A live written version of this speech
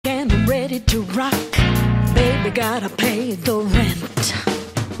ready to rock. Baby, gotta pay the rent.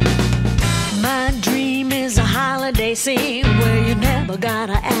 My dream is a holiday scene where you never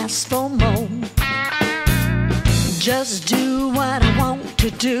gotta ask for more. Just do what I want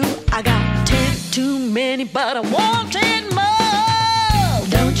to do. I got 10 too many, but I want 10 more.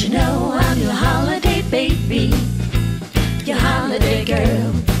 Don't you know I'm your holiday baby, your holiday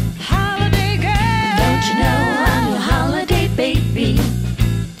girl. Holiday girl. Don't you know I'm your holiday baby,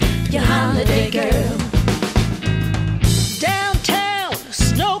 your holiday girl. Downtown,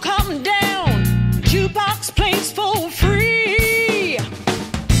 snow coming down, jukebox plays for free.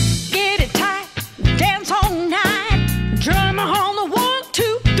 Get it tight, dance all night, drummer on the 1,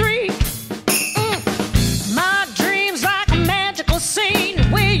 2, 3. My dream's like a magical scene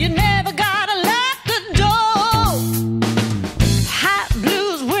where you never gotta lock the door. Hot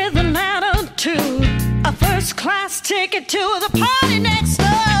blues with an attitude, a first class ticket to the party next door.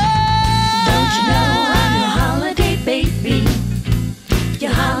 Don't you know I'm your holiday baby,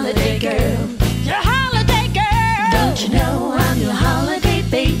 your holiday girl, your holiday girl. Don't you know I'm your holiday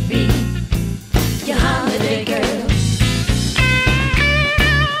baby, your holiday girl.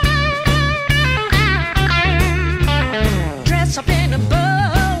 Dress up in a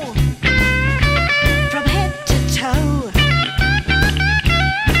bow, from head to toe.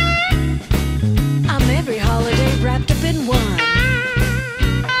 I'm every holiday wrapped up in one.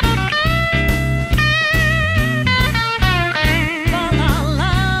 La, la,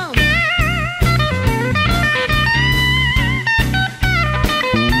 la.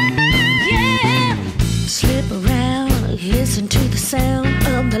 Yeah. Slip around, listen to the sound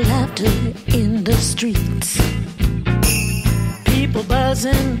of the laughter in the streets. People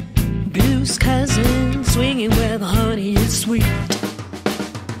buzzing, blues cousin, swinging where the honey is sweet.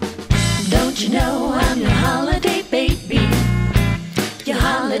 Don't you know I'm your holiday baby, your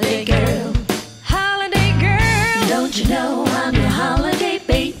holiday girl. Holiday girl. Don't you know I'm your holiday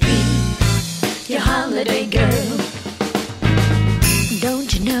baby, your holiday girl.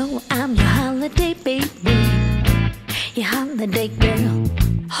 Don't you know I'm your holiday baby, your holiday girl.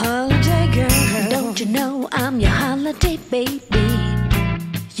 Holiday girl. Don't you know I'm your holiday baby,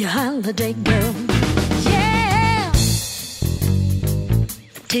 your holiday girl. Yeah.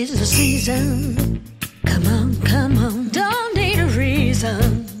 'Tis the season. Come on, come on. Don't need a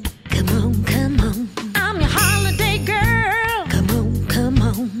reason. Come on, come on. I'm your holiday girl. Come on, come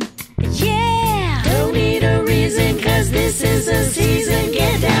on. Yeah. Don't need a reason, 'cause this is a season.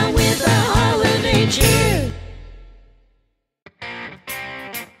 Get down with the holiday cheer.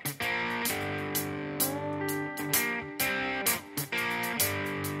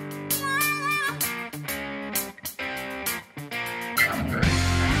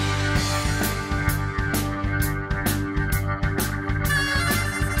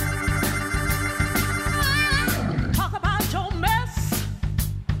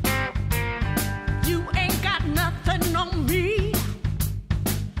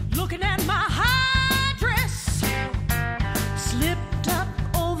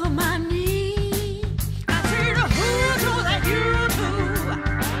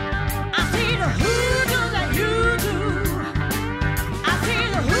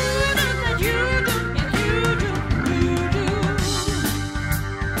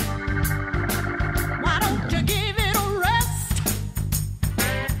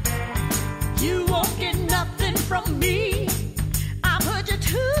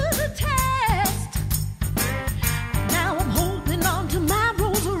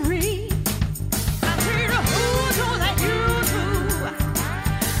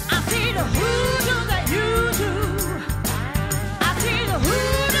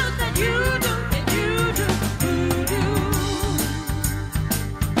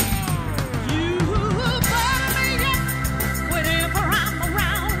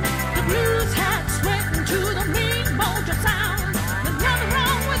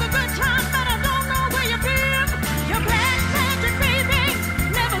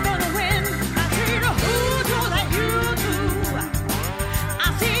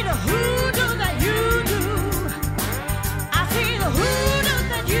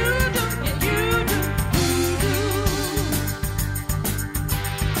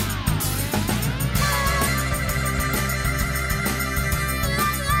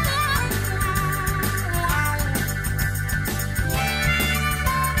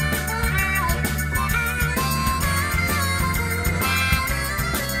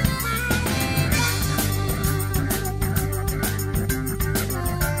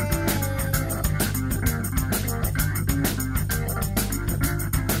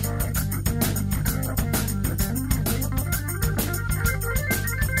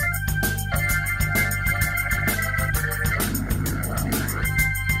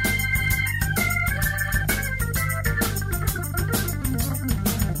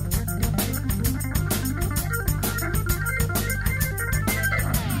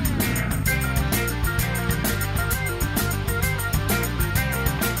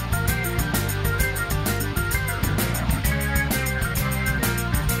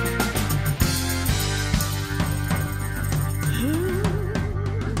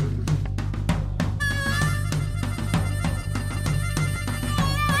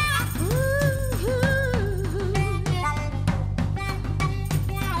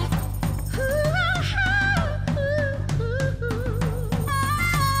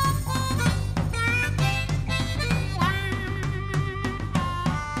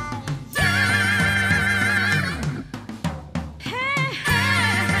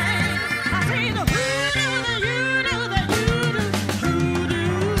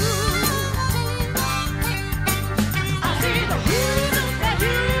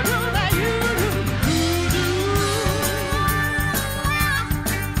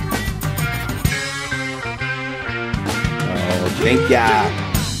 Thank ya.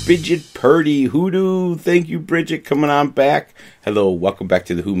 Brigitte Purdy, Hoodoo. Thank you, Bridget, coming on back. Hello, welcome back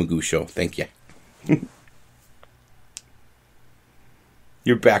to the Whomagoo Show. Thank you.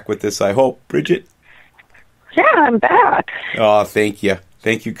 You're back with us, I hope, Bridget. Yeah, I'm back. Oh, thank you.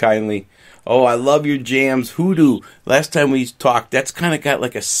 Thank you kindly. Oh, I love your jams. Hoodoo. Last time we talked, that's kind of got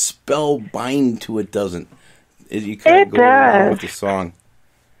like a spell bind to it, doesn't it? You kind of go along with the song.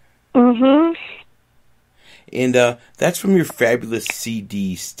 Mm-hmm. And that's from your fabulous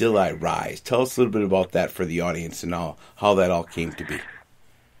CD, Still I Rise. Tell us a little bit about that for the audience and how that all came to be.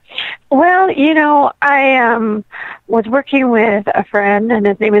 Well, I was working with a friend, and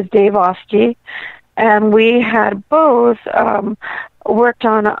his name is Dave Ostie, and we had both worked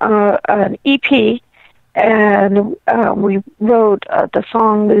on an EP, and we wrote the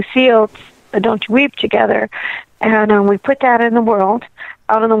song Lucille, Don't You Weep together, and we put that out in the world,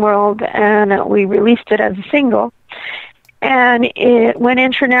 and we released it as a single. And it went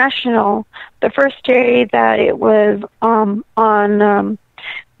international the first day that it was on the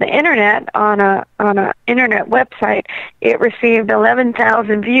internet, on a internet website. It received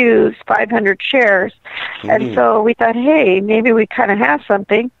 11,000 views, 500 shares. And so we thought, hey, maybe we kind of have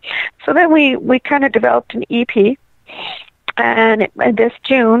something. So then we kind of developed an EP. And this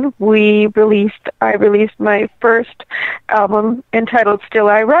June, I released my first album entitled Still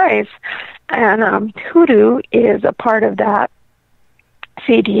I Rise. And Hoodoo is a part of that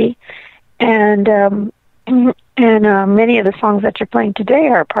CD. And many of the songs that you're playing today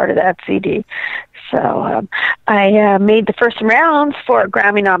are a part of that CD. So I made the first rounds for a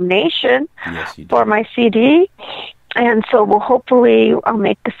Grammy nomination for my CD. And so I'll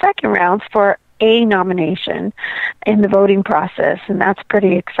make the second rounds for a nomination in the voting process, and that's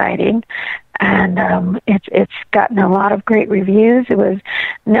pretty exciting. And it's gotten a lot of great reviews. It was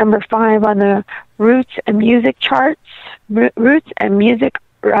number 5 on the Roots and Music charts, Roots and Music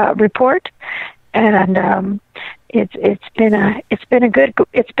report, and it's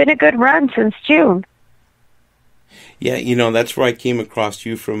been a good run since June. Yeah, that's where I came across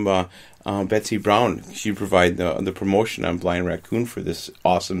you from. Betsy Brown. She provided the promotion on Blind Raccoon for this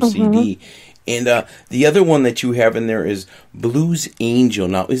awesome CD. And the other one that you have in there is Blues Angel.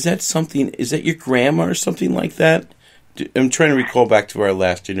 Now, is that your grandma or something like that? I'm trying to recall back to our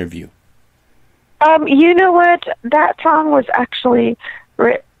last interview. You know what? That song was actually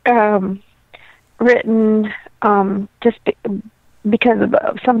written just because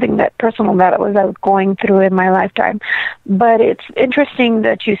of something personal that I was going through in my lifetime. But it's interesting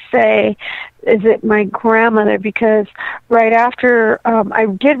that you say, is it my grandmother? Because right after I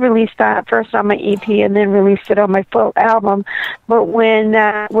did release that first on my EP and then released it on my full album, but when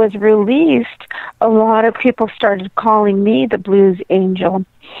that was released, a lot of people started calling me the Blues Angel.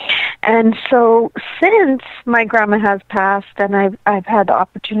 And so since my grandma has passed and I've had the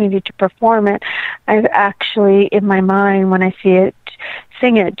opportunity to perform it, I've actually, in my mind, when I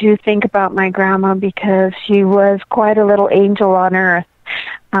sing it, do think about my grandma, because she was quite a little angel on earth.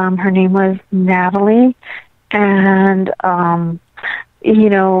 Her name was Natalie, and,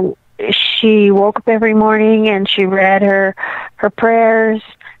 she woke up every morning and she read her prayers,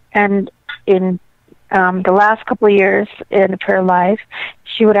 and in the last couple of years of her life,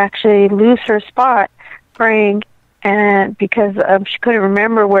 she would actually lose her spot praying, and because she couldn't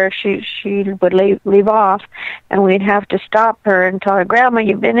remember where she would leave off, and we'd have to stop her and tell her, "Grandma,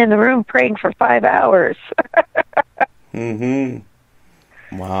 you've been in the room praying for 5 hours."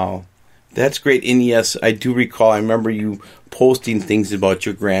 Wow. That's great. And yes, I do recall, I remember you posting things about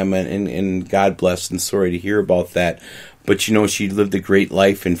your grandma, and God bless, and sorry to hear about that. But, she lived a great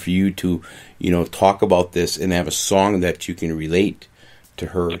life, and for you to, talk about this and have a song that you can relate to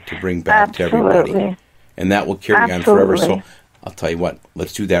her to bring back to everybody. And that will carry on forever. So I'll tell you what,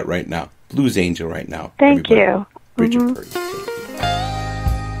 let's do that right now. Blues Angel right now. Thank you. Brigitte Purdy.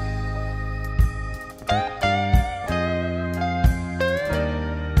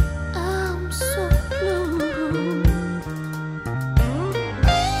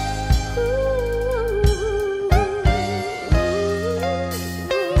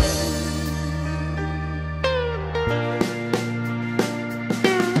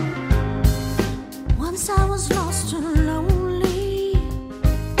 Once I was lost and lonely,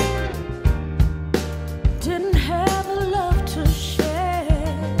 didn't have a love to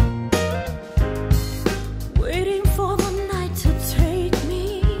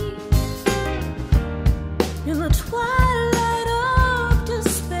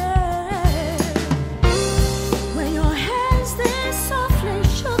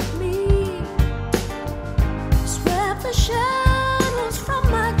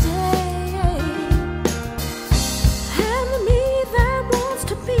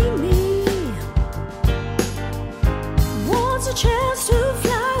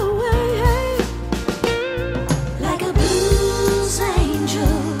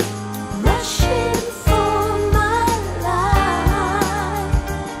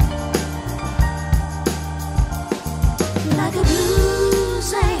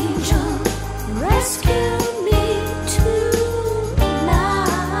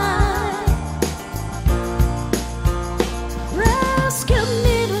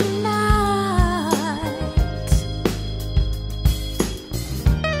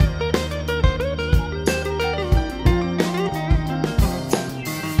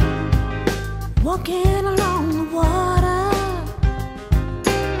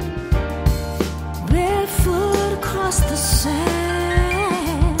across the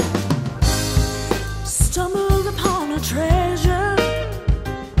sand, stumbled upon a treasure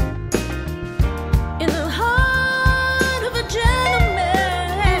in the heart of a gentleman,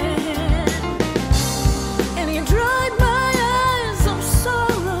 and he dried my eyes of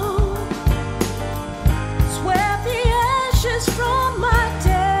sorrow, swept the ashes from my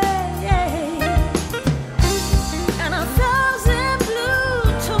day, and 1,000 blue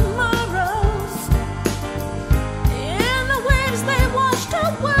tomorrows in the waves they washed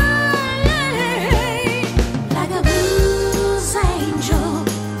away, like a blues angel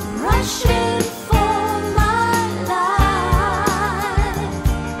rushing for my life,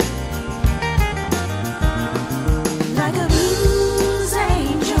 like a blues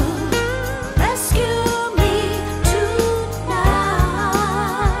angel rescue me tonight,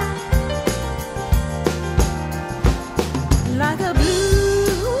 like a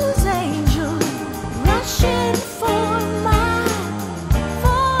blues angel rushing for my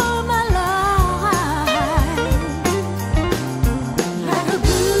life, like a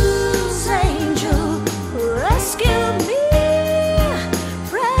blues angel rescue me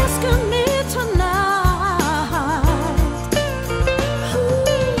tonight.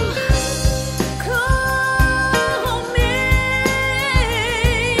 Ooh, call me.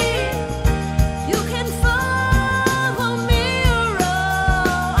 You can follow me around,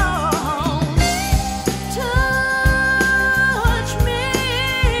 touch me,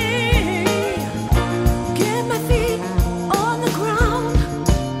 get my feet on the ground.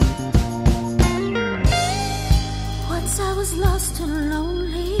 Once I was lost and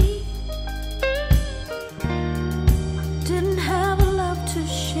lonely, didn't have a love to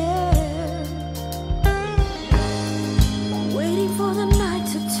share, waiting for the night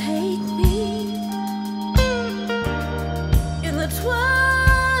to take me in the twilight,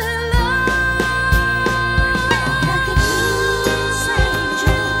 like a blues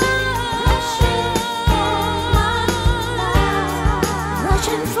angel rushing for my life,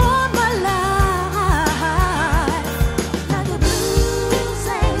 rushing for my life, like a blues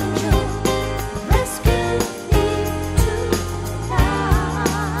angel rescue me tonight,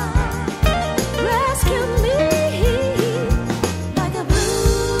 rescue me, like a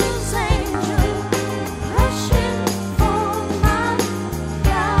blues angel rushing for my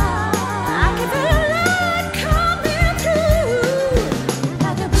life. I can feel the light coming through,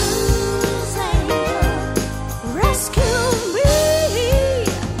 like a blues angel rescue me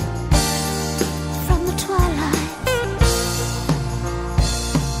from the twilight,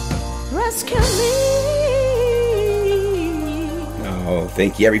 rescue me. Oh,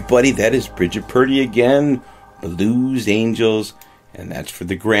 thank you, everybody. That is Brigitte Purdy again, Blues Angels, and that's for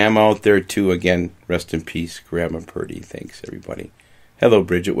the Grandma out there, too. Again, rest in peace, Grandma Purdy. Thanks, everybody. Hello,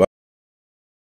 Bridget.